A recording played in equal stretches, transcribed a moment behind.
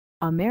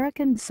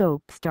American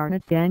soap star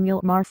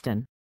Nathaniel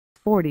Marston,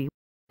 40,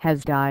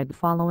 has died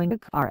following a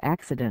car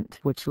accident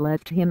which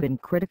left him in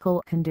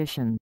critical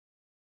condition.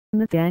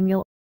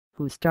 Nathaniel,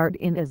 who starred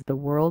in As the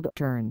World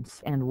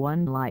Turns and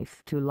One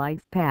Life to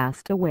Life,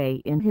 passed away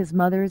in his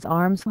mother's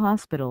arms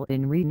hospital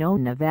in Reno,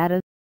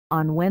 Nevada,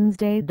 on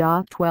Wednesday.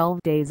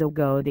 12 days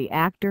ago, the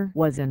actor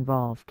was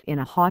involved in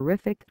a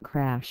horrific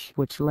crash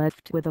which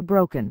left with a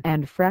broken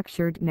and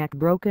fractured neck,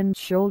 broken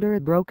shoulder,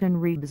 broken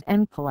ribs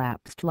and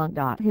collapsed lung.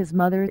 His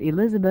mother,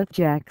 Elizabeth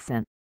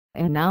Jackson,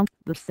 announced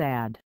the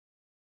sad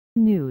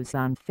news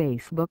on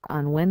Facebook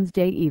on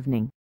Wednesday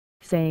evening,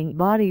 saying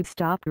body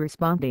stopped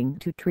responding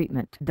to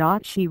treatment.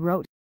 She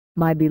wrote,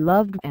 "My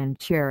beloved and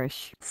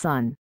cherished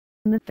son,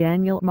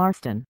 Nathaniel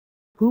Marston,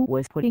 who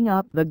was putting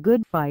up the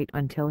good fight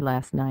until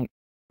last night,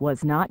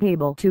 was not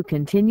able to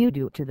continue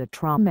due to the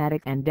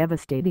traumatic and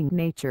devastating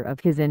nature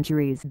of his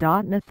injuries.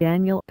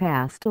 Nathaniel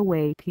passed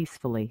away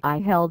peacefully. I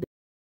held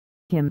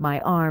him in my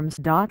arms.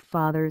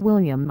 Father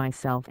William,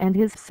 myself and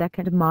his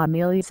second mom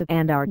Elisa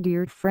and our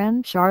dear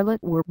friend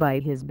Charlotte were by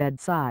his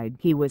bedside.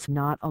 He was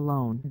not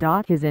alone.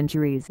 His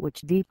injuries,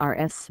 which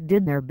DRS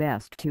did their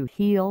best to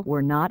heal,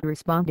 were not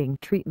responding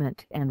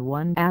treatment, and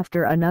one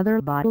after another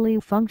bodily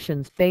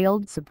functions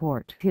failed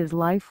support his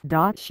life."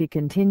 She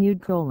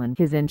continued,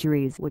 "His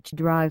injuries, which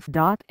drive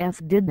S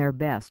did their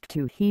best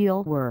to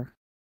heal, were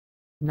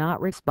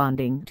not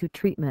responding to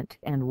treatment,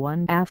 and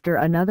one after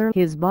another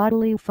his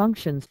bodily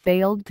functions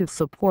failed to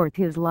support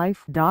his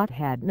life."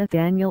 Had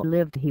Nathaniel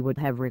lived, he would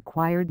have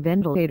required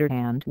ventilator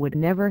and would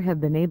never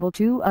have been able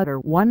to utter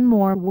one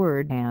more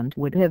word and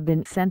would have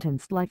been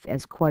sentenced life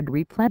as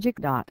quadriplegic,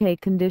 a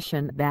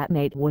condition that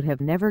Nate would have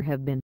never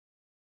have been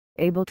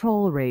able to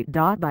tolerate.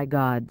 By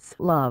God's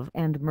love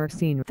and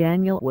mercy,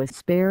 Nathaniel was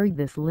spared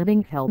this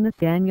living hell.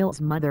 Nathaniel's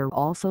mother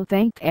also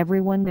thanked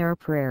everyone their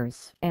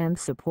prayers and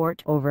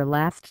support over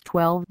last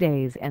 12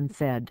 days and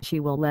said she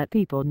will let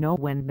people know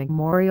when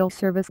memorial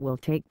service will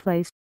take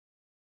place.